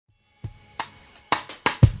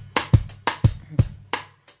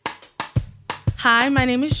Hi, my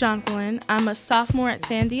name is Jonquilyn. I'm a sophomore at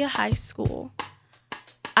Sandia High School.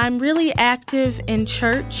 I'm really active in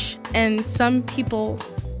church, and some people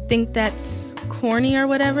think that's corny or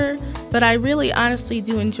whatever, but I really honestly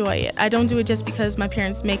do enjoy it. I don't do it just because my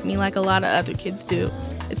parents make me like a lot of other kids do.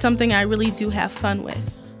 It's something I really do have fun with.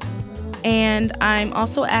 And I'm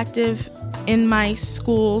also active in my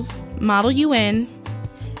school's Model UN.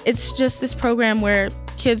 It's just this program where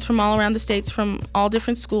kids from all around the states from all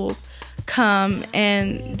different schools come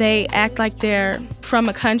and they act like they're from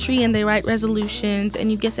a country and they write resolutions, and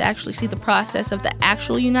you get to actually see the process of the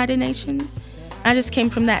actual United Nations. I just came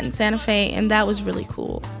from that in Santa Fe, and that was really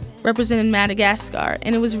cool. Represented Madagascar,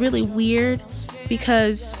 and it was really weird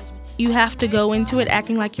because you have to go into it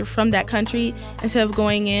acting like you're from that country instead of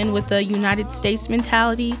going in with the United States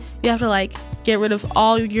mentality. You have to get rid of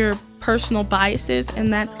all your personal biases,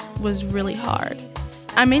 and that was really hard.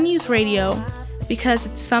 I'm in youth radio because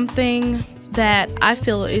it's something that I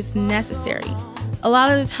feel is necessary. A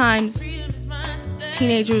lot of the times,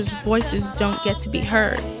 teenagers' voices don't get to be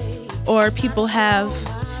heard, or people have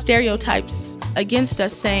stereotypes against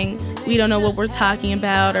us saying we don't know what we're talking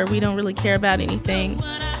about or we don't really care about anything,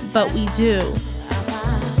 but we do.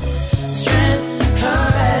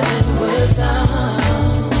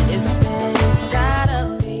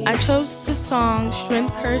 I chose the song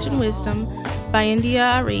Strength, Courage, and Wisdom by India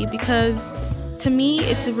Ari because to me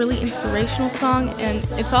it's a really inspirational song, and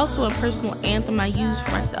it's also a personal anthem I use for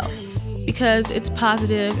myself because it's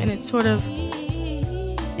positive and it sort of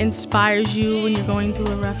inspires you when you're going through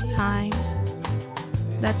a rough time.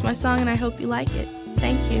 That's my song, and I hope you like it.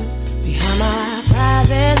 Thank you. Behind my pride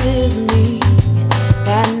there lives me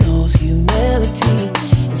that knows humility.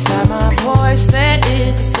 Inside my voice there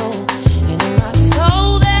is a soul, and in my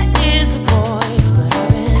soul there is a voice. But I've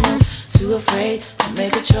been too afraid to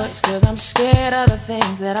make a choice, 'cause I'm scared of the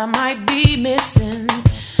things that I might be missing.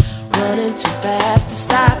 Running too fast to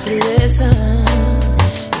stop to listen.